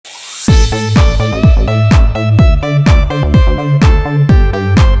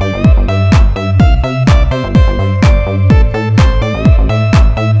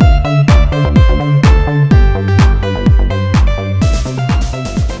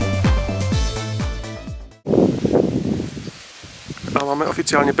Máme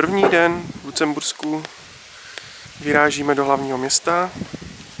oficiálně první den v Lucembursku. Vyrážíme do hlavního města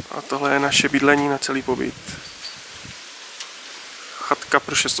a tohle je naše bydlení na celý pobyt. Chatka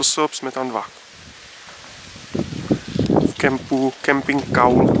pro 6 osob, jsme tam 2. V kempu Camping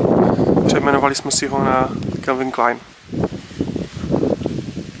KAUL. Přejmenovali jsme si ho na Calvin Klein.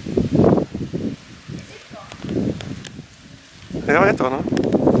 Jo, je to, no.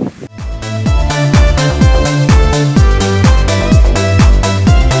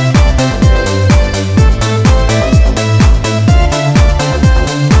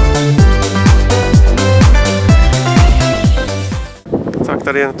 Tak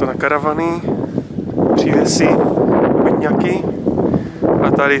tady je to na karavany, přívěsy, bytňaky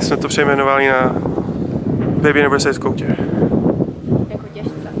a tady jsme to přejmenovali na Baby Never Says Koutě. Jako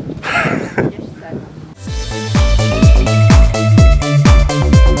těžce.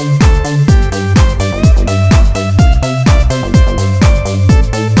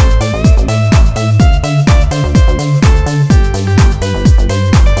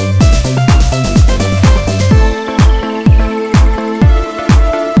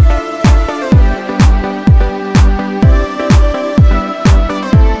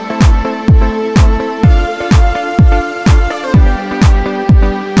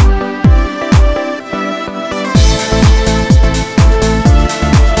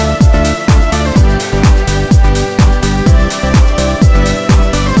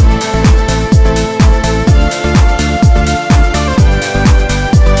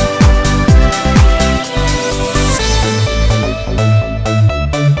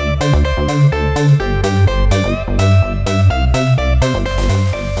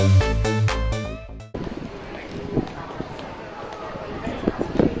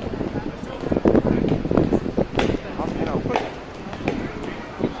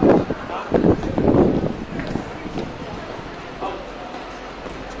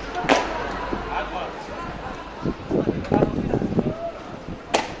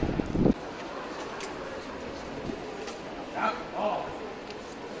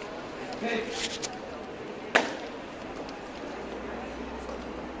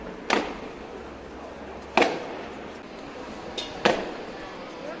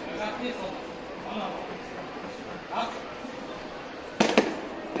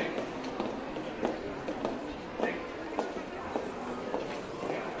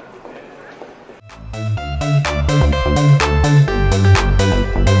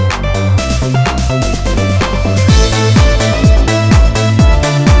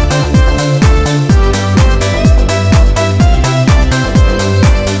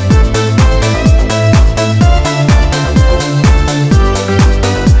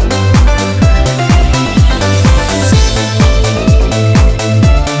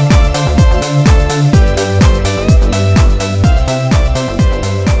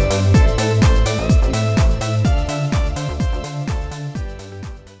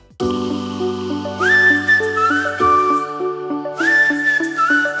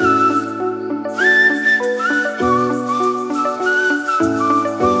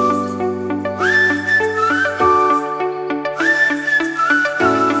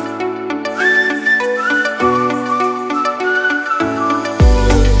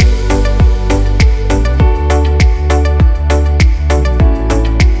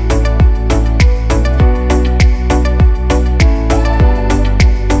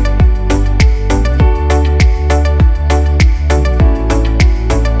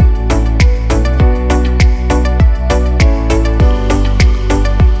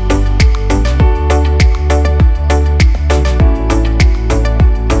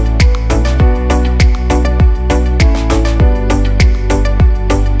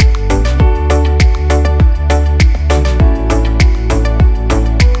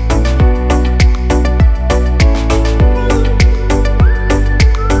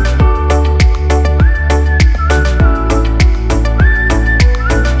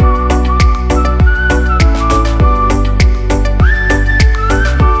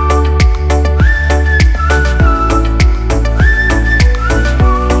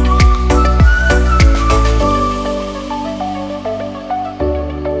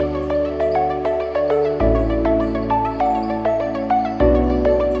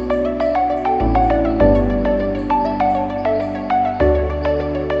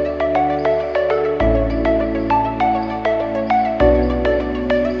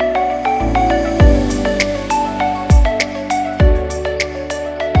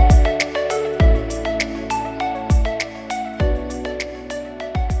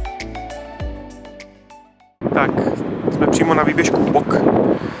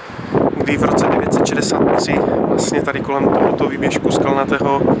 kdy v roce 963 vlastně tady kolem tohoto výběžku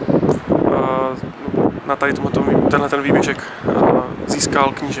skalnatého na tady tenhle ten výběžek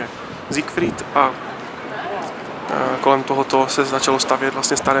získal kníže Siegfried a kolem tohoto se začalo stavět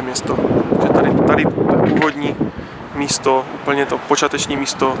vlastně staré město. Že tady původní místo, úplně to počáteční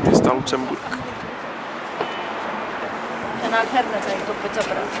místo města Lucemburk. To je nádherné, tady to pojď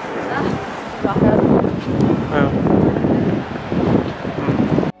zabrat. Jo.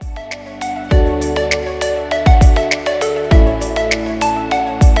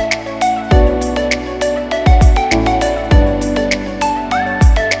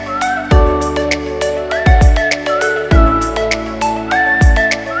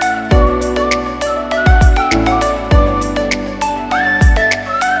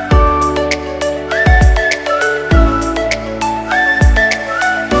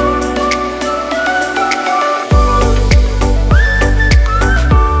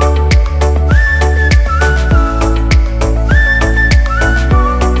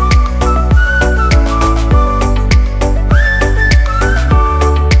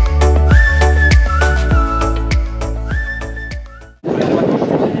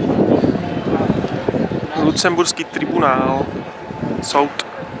 Lucemburský tribunál, soud,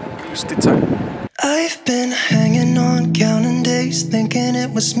 justice. I've been hanging on, counting days, thinking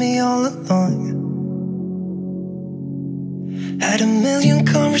it was me all along. Had a million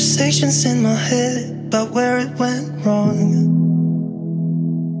conversations in my head about where it went wrong.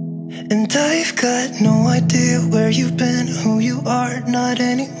 And I've got no idea where you've been, who you are, not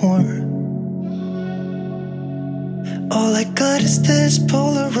anymore. All I got is this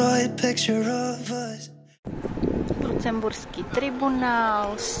Polaroid picture of us. Lucemburský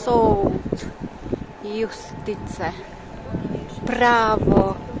tribunál, soud, justice,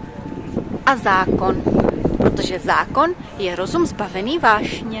 právo a zákon. Protože zákon je rozum zbavený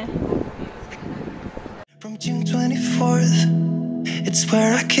vášně. From June 24th, it's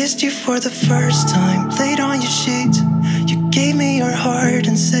where I kissed you for the first time. Laid on your sheets, you gave me your heart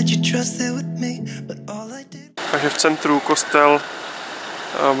and said you trusted with me, but all I did. Takže v centru kostel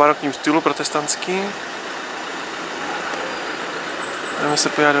v barokním stylu protestantský. Jdeme se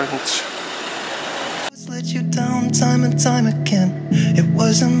podívat dovnitř. Let you down time and time again. It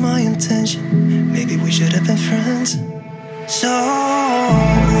wasn't my intention. Maybe we should have been friends. So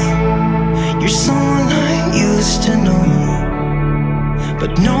you're someone I used to know,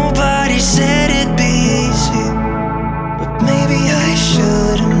 but nobody said it'd be easy. But maybe I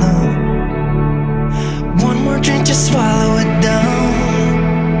should have known. One more drink, just swallow it down.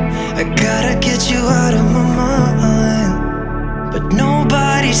 I gotta get you out of my mind. But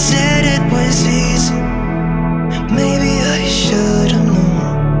nobody said it was easy. Maybe I should have known.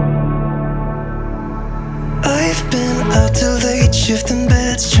 I've been out till late, shifting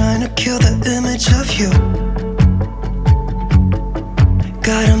beds, trying to kill the image of you.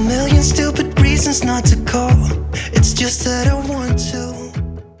 Got a million stupid reasons not to call. It's just that I want to.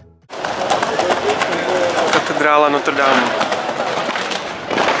 Katedrála Notre Dame.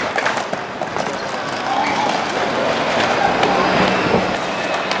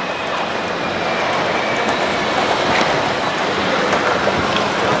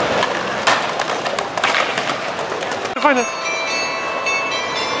 Fajné.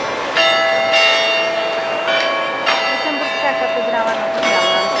 Lucemburská katedrála Notre Dame,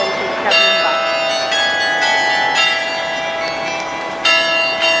 nám tady teďka bývá.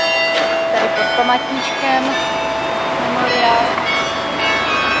 Tady pod památníčkem memoriál.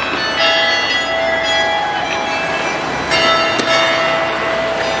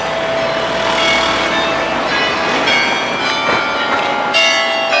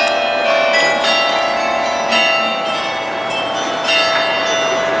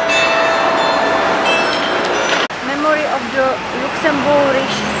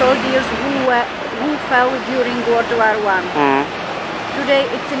 Luxembourgish soldiers who fell during World War I. Today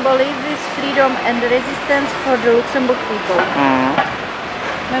it symbolizes freedom and resistance for the Luxembourg people.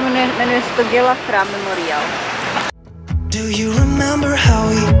 Jmenuje se to Gelafra Memorial. Do you remember how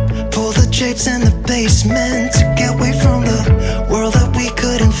we pulled the drapes in the basement to get away from the world that we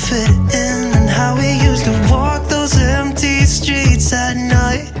couldn't fit in? And how we used to walk those empty streets at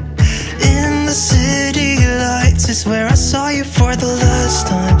night in the city lights is where I saw you for the last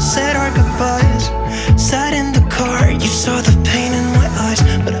time. Said our goodbyes, sat in the car. You saw the pain in my eyes,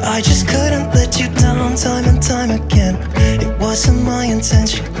 but I just couldn't let you down time and time again. It wasn't my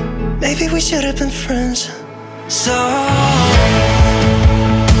intention. Maybe we should have been friends. So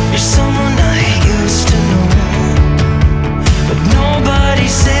you're someone I used to know, but nobody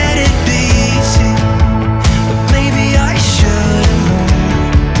said it'd be easy. But maybe I should have known.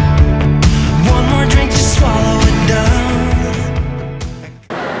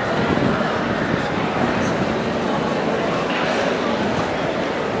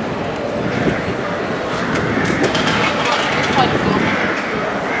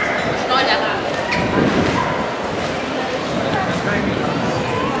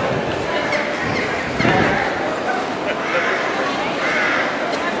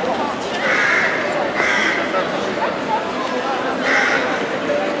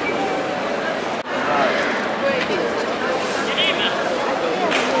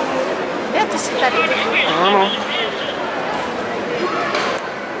 si tady. Ano.